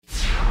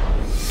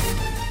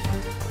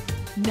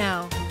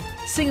Now,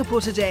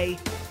 Singapore Today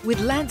with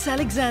Lance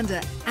Alexander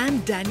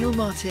and Daniel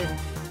Martin.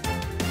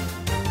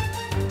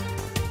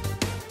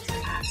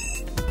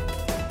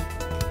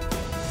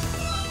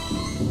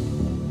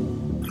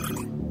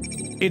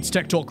 It's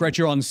Tech Talk right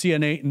here on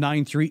CNA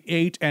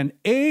 938, and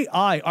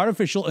AI,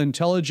 artificial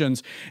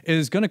intelligence,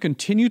 is going to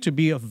continue to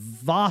be of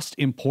vast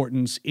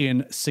importance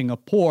in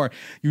Singapore.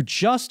 You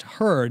just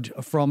heard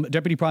from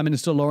Deputy Prime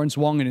Minister Lawrence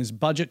Wong in his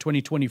Budget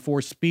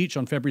 2024 speech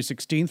on February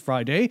 16th,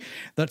 Friday,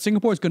 that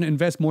Singapore is going to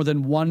invest more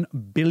than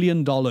 $1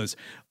 billion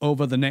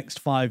over the next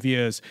 5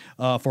 years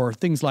for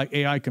things like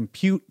AI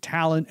compute,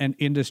 talent, and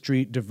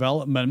industry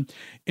development.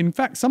 In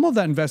fact, some of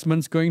that investment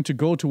is going to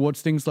go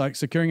towards things like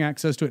securing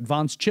access to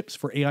advanced chips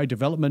for AI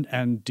development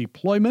and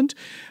deployment.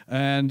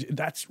 And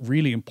that's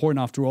really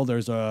important. After all,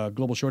 there's a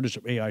global shortage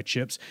of AI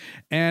chips.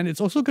 And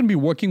it's also going to be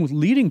working with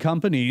leading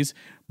companies,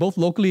 both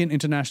locally and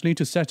internationally,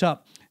 to set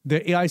up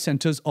the AI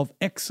centers of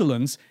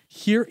excellence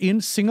here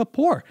in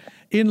Singapore.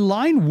 In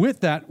line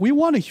with that, we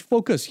want to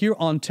focus here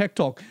on Tech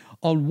Talk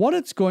on what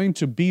it's going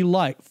to be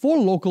like for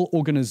local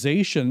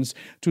organizations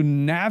to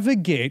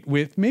navigate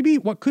with maybe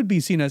what could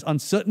be seen as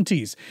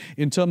uncertainties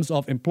in terms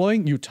of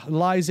employing,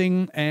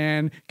 utilizing,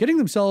 and getting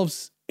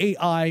themselves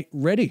AI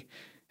ready.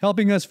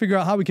 Helping us figure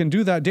out how we can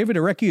do that, David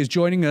Arecki is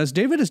joining us.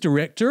 David is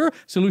Director,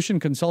 Solution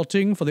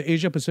Consulting for the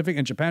Asia Pacific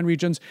and Japan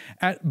regions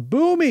at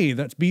Boomi.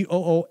 That's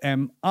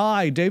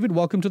B-O-O-M-I. David,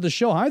 welcome to the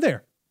show. Hi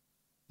there.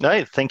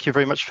 No, thank you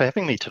very much for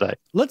having me today.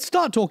 Let's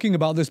start talking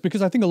about this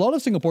because I think a lot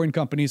of Singaporean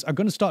companies are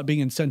going to start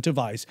being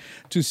incentivized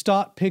to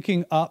start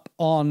picking up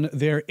on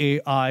their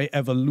AI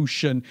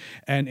evolution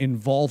and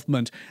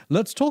involvement.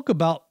 Let's talk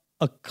about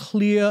a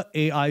clear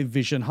AI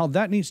vision, how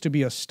that needs to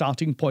be a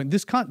starting point.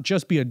 This can't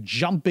just be a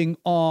jumping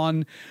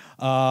on,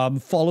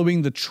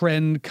 following the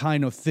trend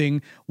kind of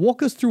thing.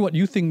 Walk us through what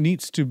you think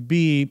needs to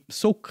be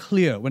so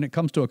clear when it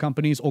comes to a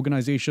company's,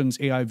 organization's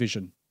AI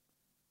vision.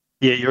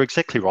 Yeah, you're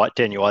exactly right,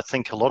 Daniel. I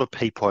think a lot of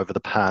people over the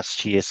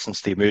past year,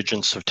 since the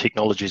emergence of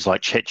technologies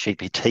like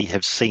ChatGPT,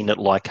 have seen it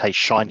like a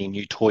shiny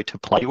new toy to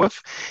play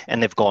with,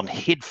 and they've gone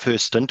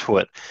headfirst into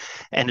it.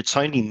 And it's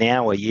only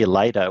now, a year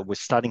later, we're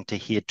starting to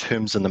hear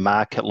terms in the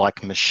market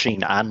like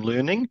machine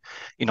unlearning.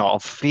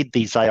 I've fed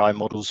these AI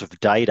models of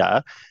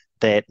data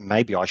that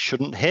maybe I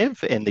shouldn't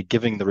have, and they're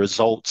giving the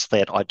results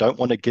that I don't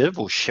want to give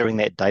or sharing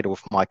that data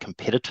with my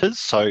competitors.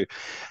 So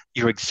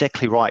you're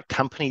exactly right.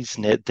 Companies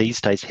these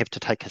days have to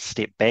take a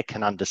step back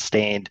and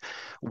understand,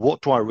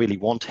 what do I really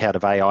want out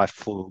of AI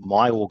for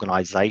my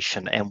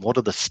organization, and what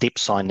are the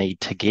steps I need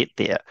to get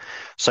there?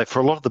 So for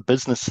a lot of the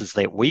businesses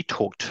that we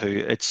talk to,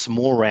 it's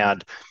more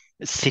around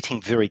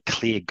setting very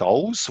clear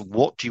goals.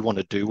 What do you want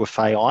to do with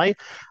AI?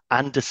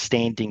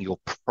 Understanding your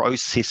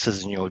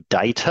processes and your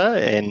data,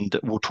 and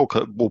we'll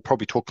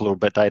probably talk a little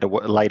bit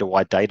later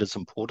why data is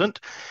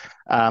important,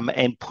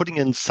 and putting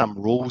in some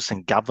rules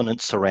and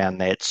governance around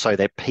that so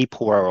that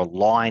people are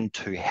aligned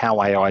to how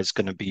AI is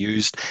going to be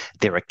used,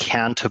 they're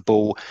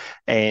accountable,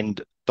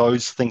 and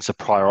those things are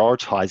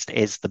prioritized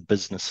as the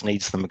business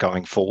needs them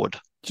going forward.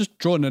 Just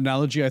draw an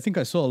analogy. I think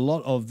I saw a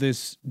lot of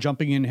this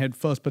jumping in head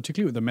first,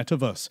 particularly with the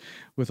metaverse,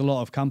 with a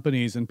lot of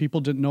companies, and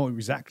people didn't know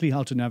exactly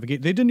how to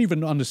navigate. They didn't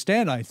even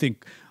understand, I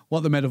think,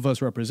 what the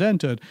metaverse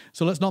represented.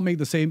 So let's not make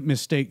the same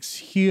mistakes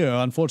here.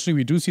 Unfortunately,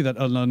 we do see that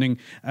unlearning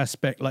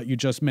aspect, like you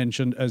just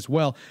mentioned as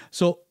well.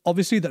 So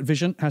obviously that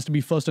vision has to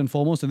be first and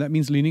foremost, and that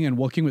means leaning and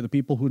working with the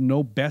people who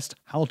know best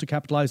how to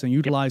capitalize and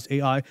utilize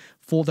AI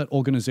for that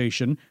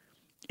organization.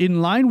 In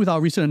line with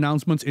our recent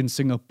announcements in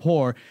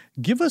Singapore,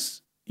 give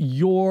us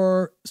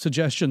your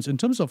suggestions in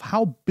terms of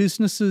how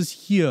businesses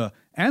here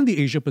and the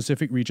Asia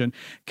Pacific region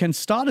can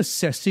start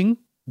assessing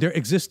their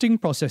existing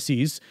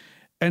processes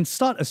and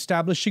start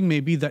establishing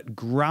maybe that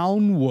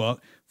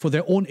groundwork for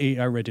their own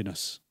AI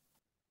readiness.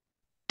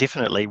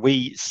 Definitely.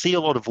 We see a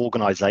lot of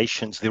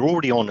organizations, they're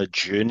already on a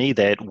journey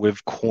that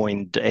we've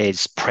coined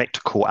as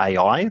practical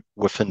AI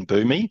within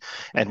Boomi,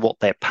 and what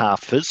that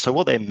path is. So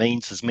what that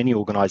means is many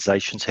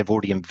organizations have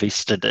already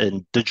invested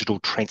in digital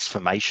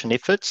transformation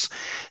efforts.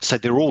 So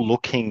they're all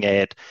looking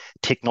at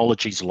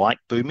technologies like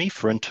Boomi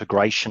for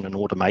integration and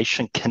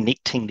automation,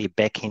 connecting their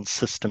back-end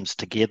systems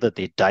together,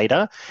 their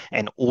data,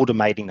 and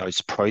automating those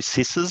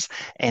processes.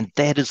 And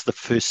that is the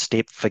first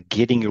step for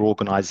getting your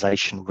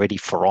organization ready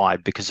for AI,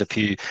 because if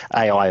you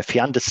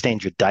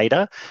understand your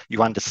data,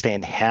 you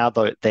understand how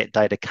that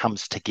data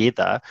comes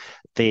together,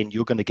 then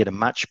you're going to get a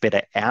much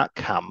better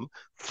outcome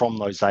from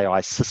those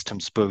AI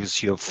systems,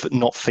 because you're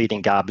not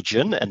feeding garbage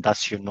in, and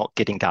thus you're not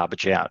getting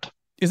garbage out.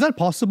 Is that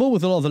possible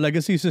with a lot of the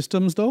legacy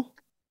systems, though?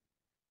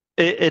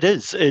 It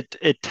is. It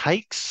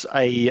takes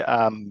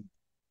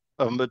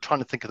I'm trying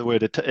to think of the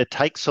word. It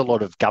takes a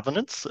lot of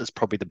governance is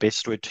probably the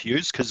best word to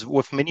use, because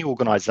with many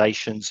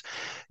organizations,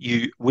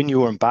 when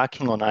you're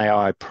embarking on an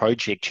AI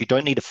project, you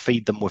don't need to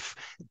feed them with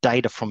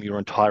data from your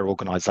entire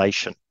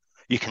organization.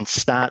 You can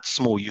start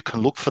small. You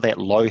can look for that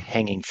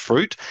low-hanging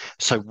fruit.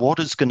 So what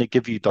is going to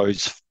give you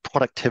those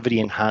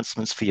productivity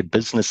enhancements for your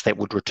business that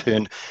would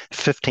return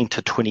 15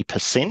 to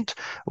 20%,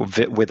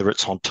 whether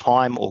it's on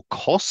time or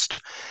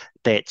cost?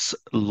 That's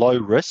low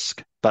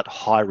risk, but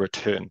high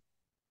return.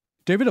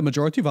 David, a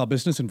majority of our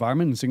business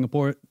environment in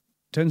Singapore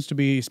tends to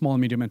be small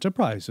and medium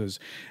enterprises.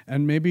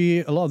 And maybe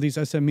a lot of these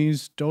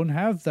SMEs don't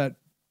have that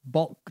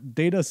bulk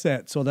data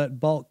sets or that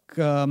bulk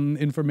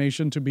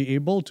information to be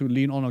able to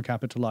lean on or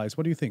capitalize.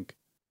 What do you think?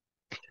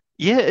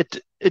 Yeah,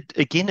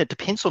 it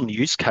depends on the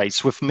use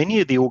case. With many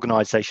of the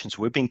organizations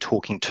we've been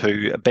talking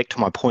to, back to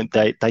my point,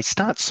 they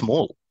start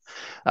small.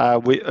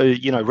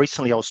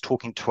 Recently I was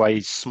talking to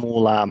a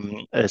small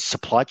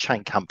supply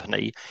chain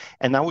company,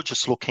 and they were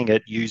just looking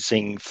at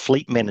using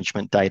fleet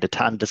management data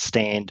to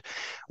understand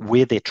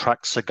where their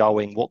trucks are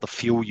going, what the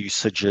fuel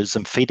usage is,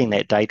 and feeding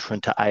that data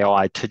into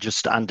AI to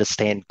just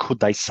understand could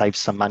they save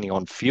some money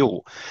on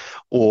fuel.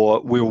 Or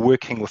we were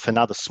working with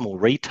another small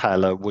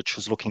retailer which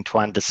was looking to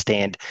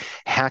understand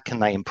how can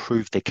they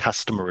improve their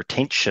customer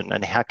retention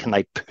and how can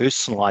they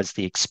personalize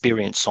the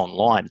experience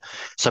online.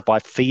 So by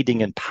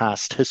feeding in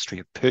past history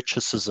of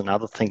purchases and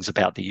other things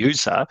about the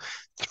user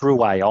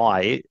through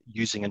AI,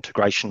 using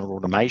integration or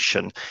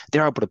automation,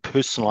 they're able to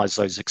personalize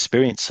those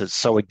experiences.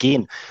 So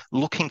again,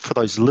 looking for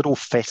those little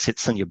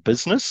facets in your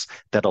business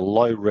that are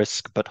low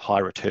risk but high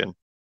return.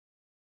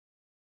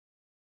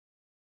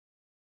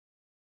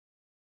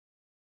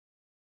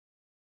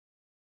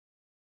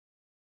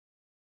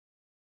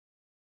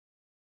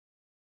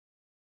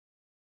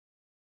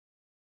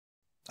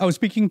 I was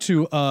speaking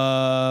to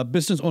a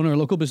business owner, a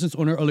local business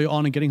owner earlier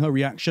on, and getting her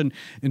reaction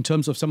in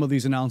terms of some of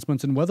these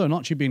announcements and whether or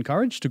not she'd be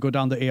encouraged to go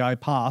down the AI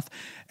path.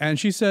 And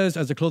she says,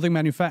 as a clothing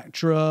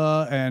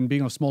manufacturer and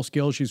being of small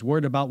scale, she's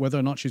worried about whether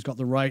or not she's got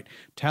the right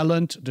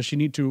talent. Does she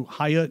need to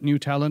hire new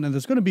talent? And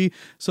there's going to be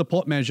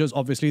support measures,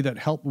 obviously, that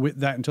help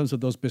with that in terms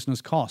of those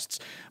business costs.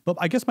 But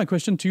I guess my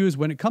question to you is,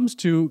 when it comes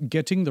to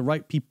getting the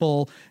right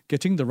people,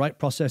 getting the right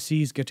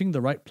processes, getting the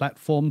right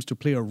platforms to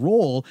play a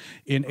role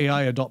in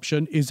AI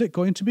adoption, is it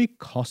going to be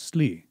costly?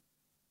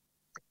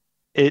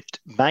 It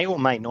may or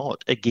may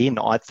not. Again,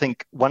 I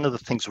think one of the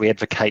things we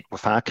advocate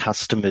with our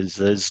customers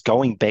is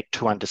going back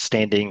to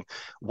understanding,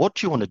 what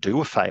do you want to do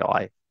with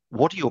AI?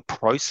 What are your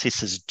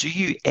processes? Do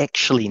you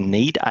actually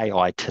need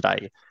AI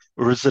today?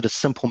 Or is it a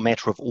simple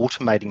matter of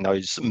automating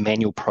those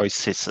manual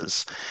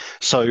processes?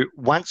 So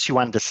once you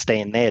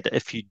understand that,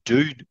 if you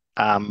do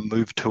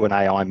move to an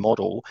AI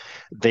model,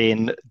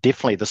 then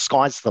definitely the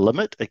sky's the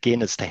limit,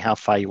 again, as to how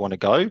far you want to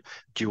go.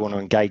 Do you want to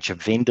engage a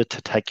vendor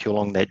to take you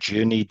along that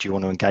journey? Do you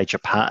want to engage a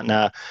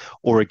partner?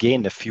 Or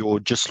again, if you're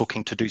just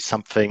looking to do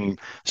something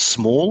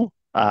small,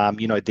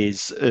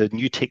 there's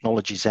new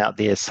technologies out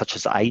there such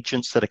as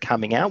agents that are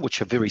coming out,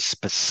 which are very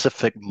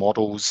specific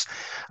models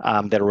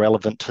that are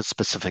relevant to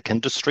specific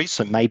industries.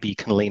 So maybe you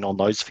can lean on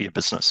those for your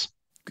business.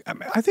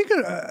 I think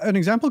an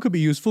example could be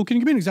useful. Can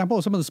you give me an example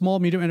of some of the small,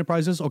 medium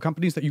enterprises or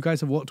companies that you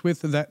guys have worked with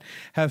that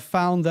have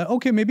found that,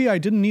 okay, maybe I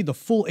didn't need the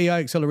full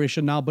AI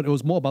acceleration now, but it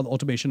was more about the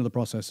automation of the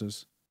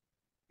processes?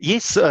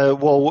 Yes,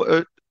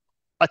 I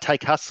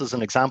take us as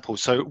an example.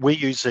 So we're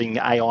using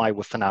AI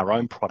within our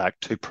own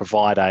product to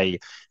provide a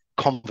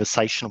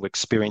conversational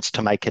experience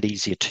to make it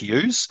easier to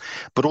use,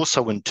 but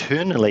also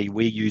internally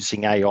we're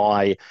using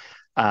AI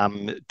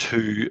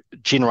to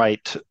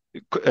generate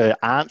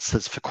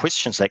answers for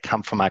questions that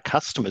come from our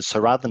customers.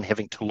 So rather than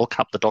having to look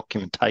up the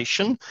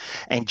documentation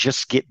and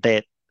just get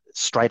that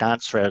straight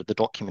answer out of the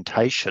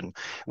documentation,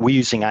 we're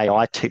using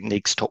AI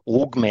techniques to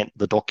augment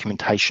the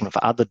documentation of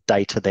other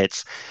data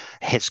that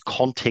has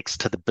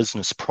context to the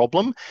business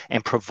problem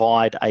and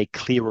provide a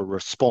clearer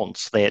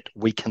response that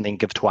we can then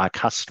give to our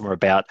customer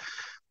about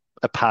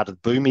a part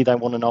of Boomi they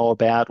want to know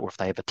about, or if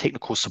they have a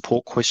technical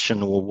support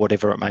question or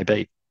whatever it may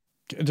be.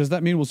 Does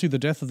that mean we'll see the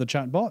death of the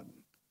chatbot?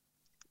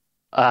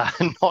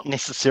 Not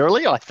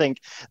necessarily. I think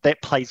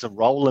that plays a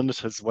role in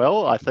it as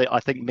well. I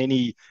think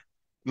many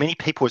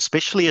people,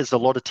 especially as a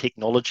lot of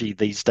technology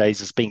these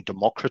days is being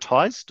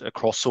democratized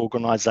across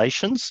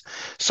organizations.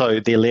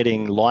 So they're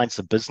letting lines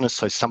of business,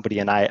 so somebody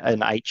in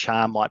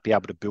HR might be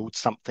able to build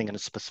something in a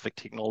specific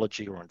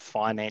technology or in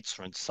finance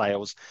or in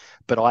sales,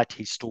 but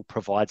IT still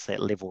provides that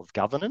level of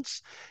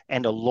governance.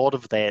 And a lot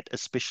of that,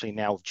 especially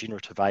now with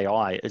generative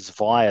AI, is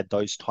via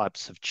those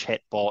types of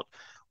chatbot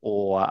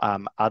or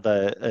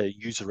other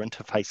user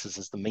interfaces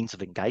as the means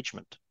of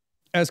engagement.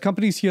 As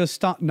companies here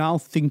start now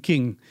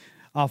thinking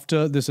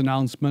after this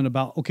announcement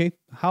about, okay,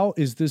 how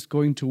is this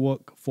going to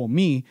work for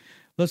me?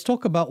 Let's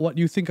talk about what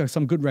you think are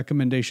some good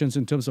recommendations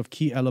in terms of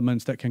key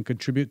elements that can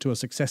contribute to a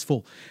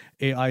successful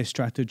AI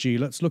strategy.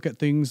 Let's look at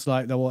things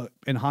like that will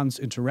enhance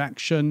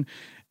interaction,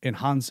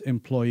 enhance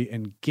employee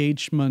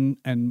engagement,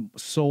 and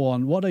so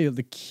on. What are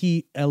the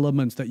key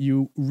elements that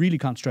you really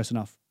can't stress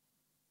enough?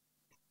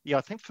 Yeah,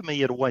 I think for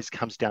me, it always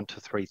comes down to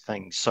three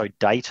things. So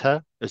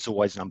data is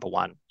always number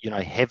one.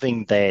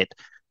 Having that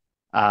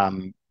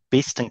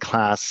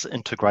best-in-class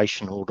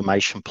integration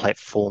automation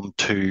platform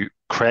to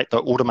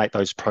automate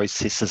those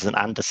processes and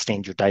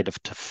understand your data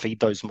to feed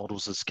those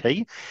models is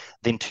key.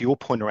 Then to your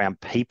point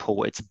around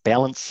people, it's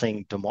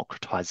balancing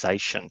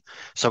democratization.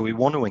 So we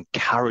want to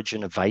encourage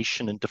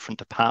innovation in different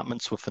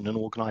departments within an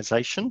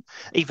organization,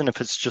 even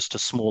if it's just a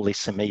small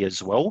SME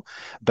as well.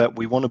 But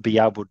we want to be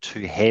able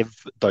to have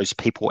those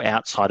people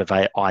outside of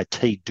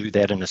IT do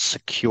that in a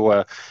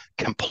secure,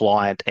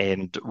 compliant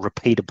and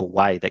repeatable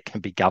way that can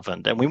be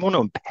governed. And we want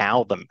to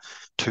empower them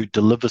to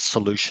deliver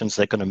solutions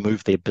that are going to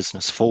move their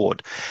business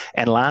forward.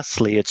 And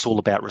lastly, it's all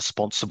about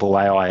responsible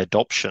AI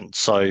adoption.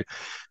 So,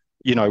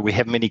 we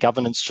have many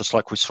governance, just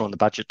like we saw in the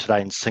budget today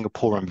in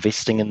Singapore,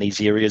 investing in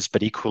these areas,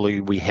 but equally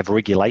we have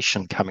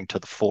regulation coming to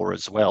the fore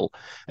as well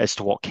as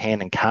to what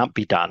can and can't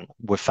be done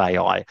with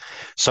AI.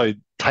 So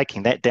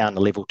taking that down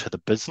the level to the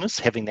business,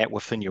 having that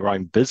within your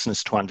own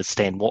business to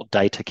understand what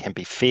data can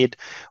be fed,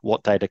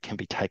 what data can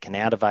be taken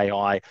out of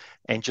AI,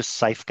 and just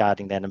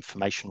safeguarding that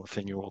information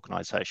within your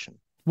organization.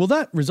 Will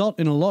that result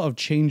in a lot of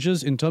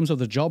changes in terms of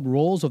the job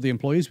roles of the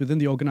employees within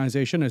the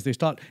organization as they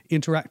start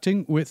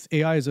interacting with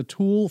AI as a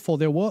tool for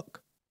their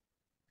work?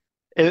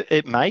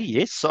 It may,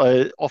 yes.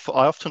 I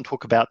often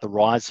talk about the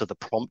rise of the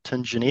prompt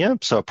engineer.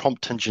 So a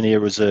prompt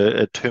engineer is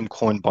a term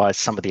coined by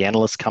some of the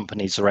analyst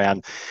companies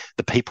around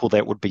the people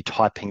that would be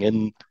typing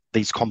in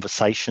these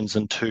conversations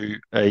into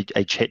a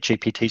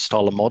ChatGPT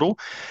style of model.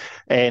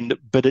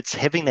 But it's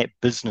having that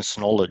business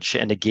knowledge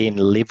and again,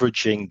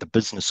 leveraging the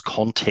business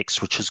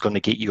context, which is going to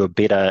get you a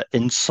better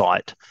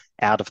insight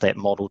out of that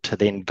model to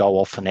then go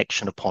off and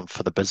action upon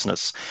for the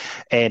business.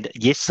 And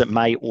yes, it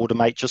may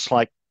automate, just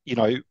like,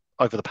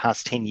 over the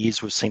past 10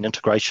 years, we've seen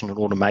integration and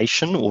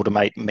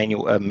automate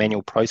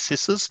manual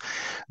processes,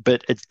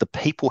 but it's the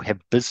people have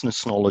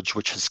business knowledge,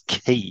 which is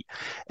key,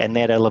 and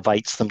that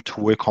elevates them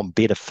to work on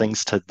better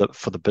things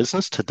for the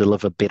business to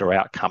deliver better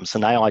outcomes.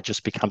 And AI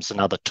just becomes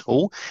another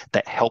tool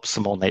that helps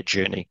them on that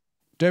journey.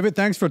 David,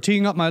 thanks for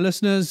teeing up my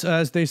listeners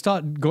as they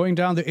start going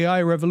down the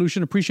AI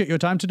revolution. Appreciate your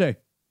time today.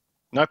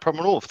 No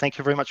problem at all. Thank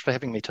you very much for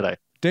having me today.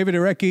 David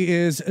Irecki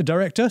is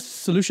Director,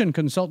 Solution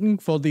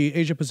Consultant for the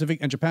Asia Pacific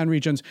and Japan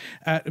regions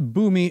at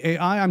Boomi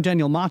AI. I'm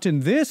Daniel Martin.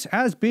 This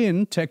has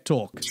been Tech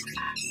Talk.